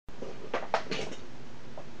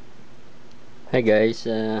Hi guys,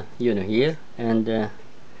 here, and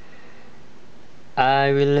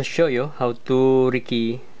I will show you how to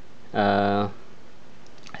rekey uh,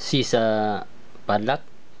 Cisa padlock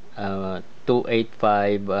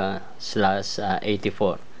 285 slash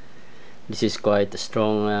 84. This is quite a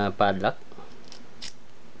strong padlock,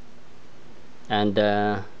 and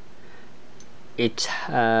it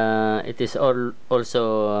is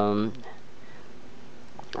also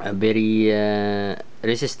very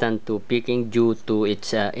resistant to picking due to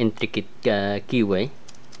its intricate keyway.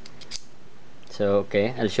 So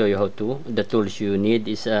okay, I'll show you how to. The tools you need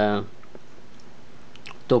is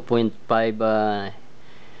 2.5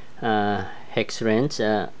 hex wrench,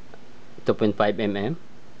 2.5 mm,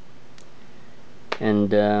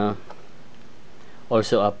 and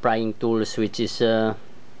also a prying tools, which is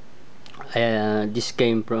this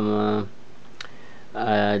came from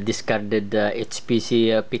discarded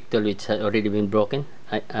HPC pick tool, which had already been broken.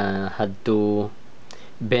 I had to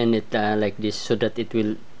bend it like this so that it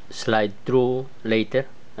will slide through later.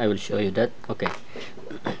 I will show you that. Okay,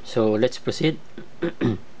 so let's proceed.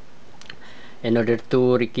 In order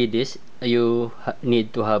to rekey this, you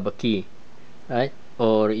need to have a key, right?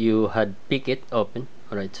 Or you had pick it open.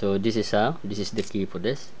 Alright, so this is the key for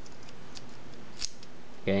this.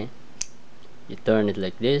 Okay, you turn it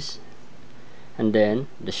like this, and then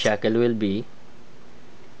the shackle will be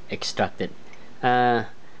extracted.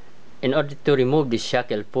 In order to remove this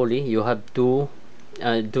shackle pulley, you have to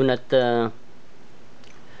do not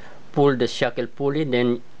pull the shackle pulley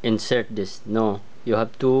then insert this. No, you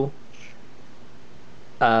have to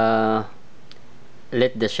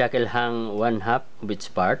let the shackle hang one half of its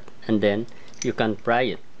part, and then you can pry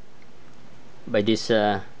it by this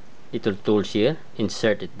little tools here.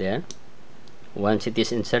 Insert it there. Once it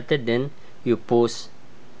is inserted, then you push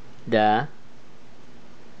the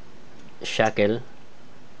shackle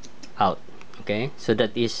out. Okay, so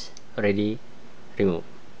that is already removed.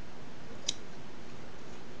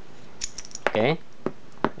 Okay,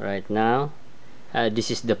 right now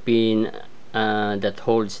this is the pin that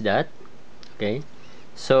holds that. Okay,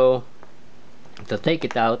 so to take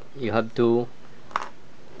it out, you have to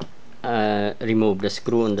remove the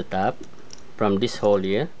screw on the top from this hole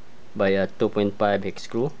here by a 2.5 hex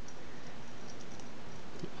screw.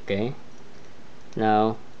 Okay,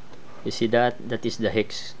 now you see that is the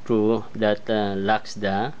hex screw that locks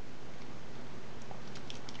the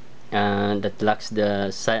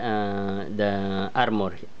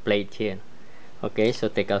armor plate here. Okay, so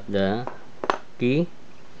take out the key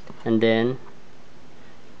and then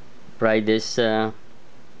pry this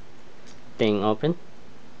thing open.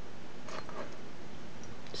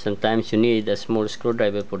 Sometimes you need a small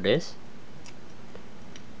screwdriver for this.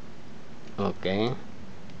 Okay,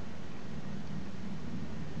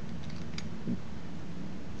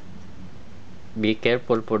 be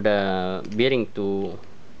careful for the bearing to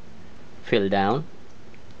fill down.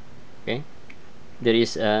 Okay, there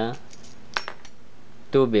is a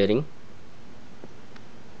two bearing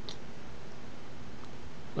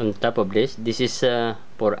on top of this. This is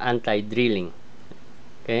for anti-drilling.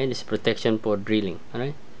 Okay, this is protection for drilling. All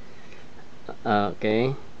right.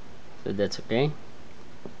 Okay, so that's okay.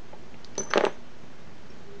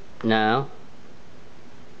 Now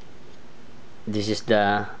this is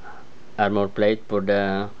the armor plate for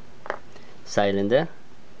the cylinder.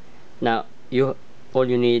 Now all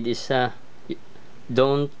you need is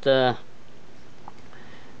don't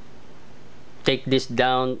take this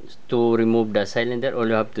down to remove the cylinder. All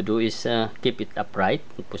you have to do is keep it upright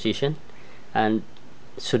in position, and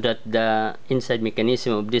so that the inside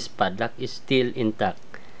mechanism of this padlock is still intact.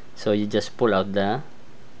 So you just pull out the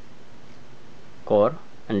core,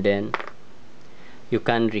 and then you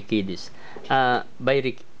can rekey this. By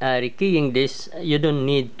rekeying this, you don't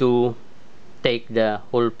need to take the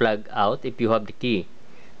whole plug out if you have the key,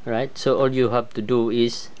 right? So all you have to do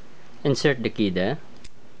is insert the key there,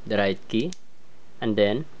 the right key, and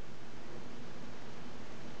then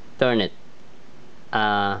turn it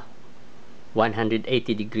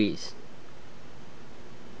 180 degrees.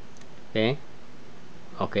 Okay,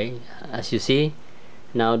 as you see,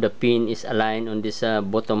 now the pin is aligned on this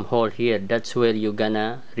bottom hole here. That's where you're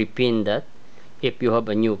gonna repin that if you have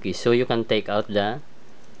a new key. So you can take out the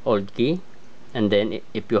old key, and then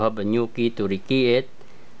if you have a new key to rekey it,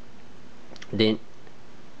 then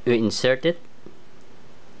you insert it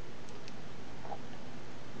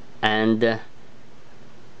and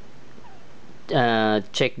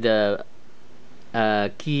check the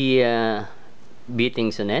key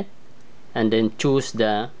beatings on it, and then choose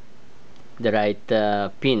the right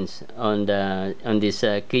pins on this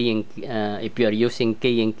keying. If you are using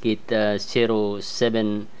keying kit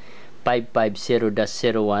 075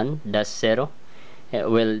 550-01-0.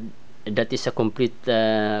 Well, that is a complete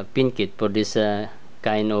pin kit for this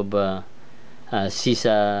kind of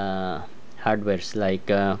Cisa hardwares, like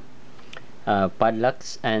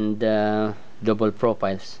padlocks and double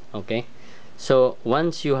profiles. Okay, so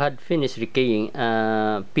once you had finished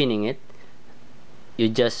pinning it, you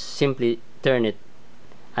just simply turn it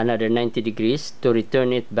another 90 degrees to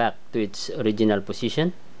return it back to its original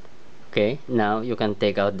position. Okay, now you can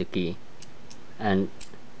take out the key, and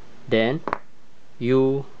then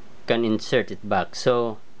you can insert it back.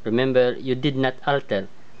 So remember, you did not alter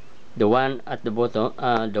the one at the bottom,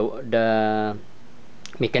 the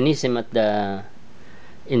mechanism at the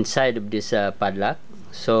inside of this padlock.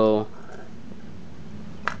 So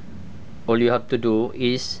all you have to do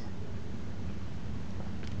is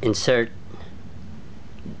insert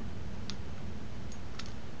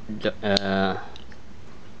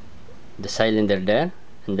the cylinder there,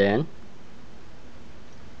 and then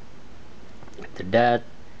after that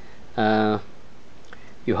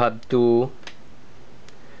you have to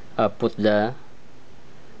put the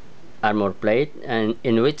armor plate, and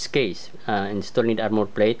in which case installing the armor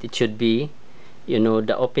plate, it should be, you know,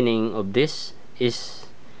 the opening of this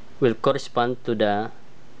will correspond to the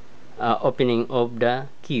opening of the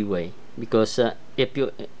keyway, because if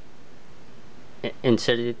you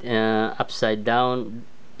insert it upside down,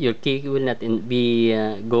 your key will not be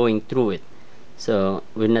going through it, so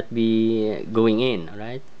will not be going in,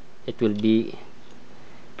 right? It will be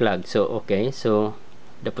clogged. So okay, so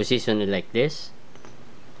the position is like this,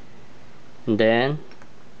 and then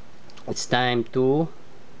it's time to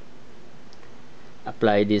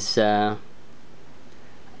apply this another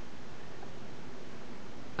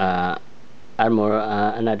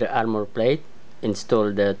armor plate.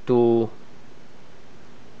 Install the two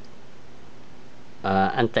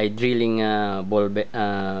anti-drilling ball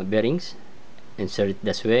bearings. Insert it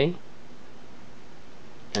this way,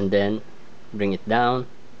 and then bring it down,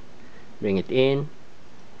 bring it in,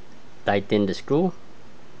 tighten the screw,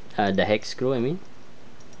 the hex screw I mean.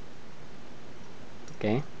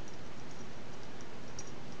 Okay,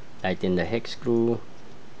 tighten the hex screw.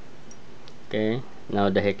 Okay, now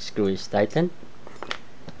the hex screw is tightened,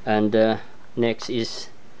 and next is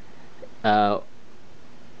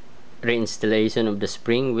reinstallation of the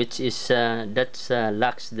spring, which is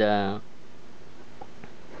locks the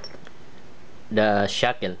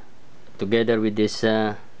shackle together with this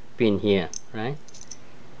pin here, right?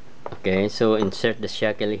 Okay, so insert the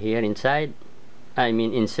shackle here inside, I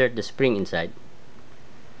mean insert the spring inside.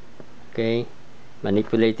 Okay,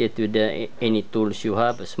 manipulate it with any tools you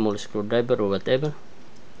have, a small screwdriver or whatever.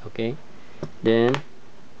 Okay, then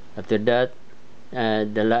after that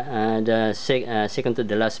second to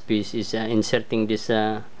the last piece is inserting this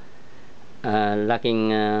locking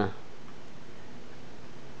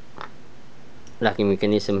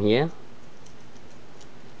mechanism here.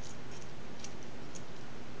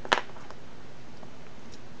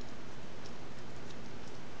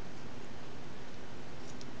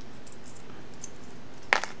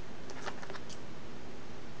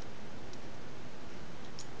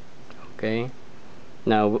 Okay,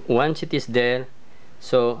 now once it is there,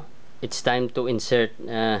 so it's time to insert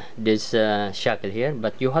this shackle here,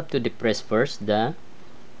 but you have to depress first the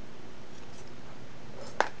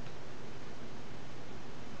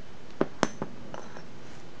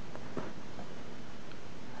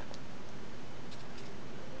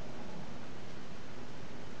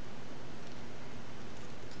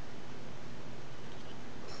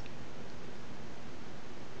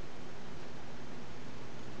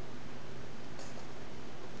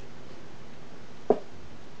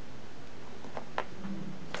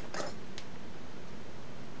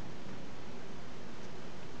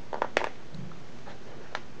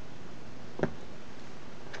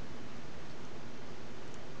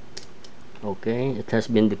okay, it has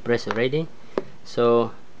been depressed already.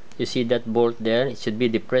 So you see that bolt there, it should be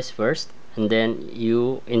depressed first, and then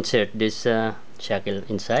you insert this shackle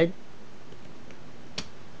inside.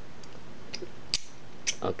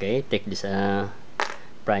 Okay, take this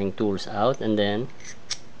prying tools out, and then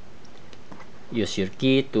use your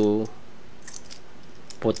key to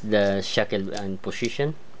put the shackle in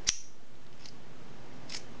position,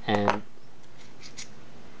 and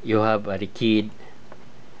you have a rekeyed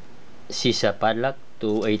Cisa padlock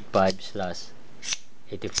 285/84.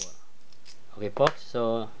 Okay folks,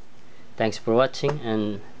 so thanks for watching,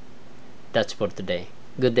 and that's for today.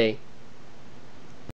 Good day.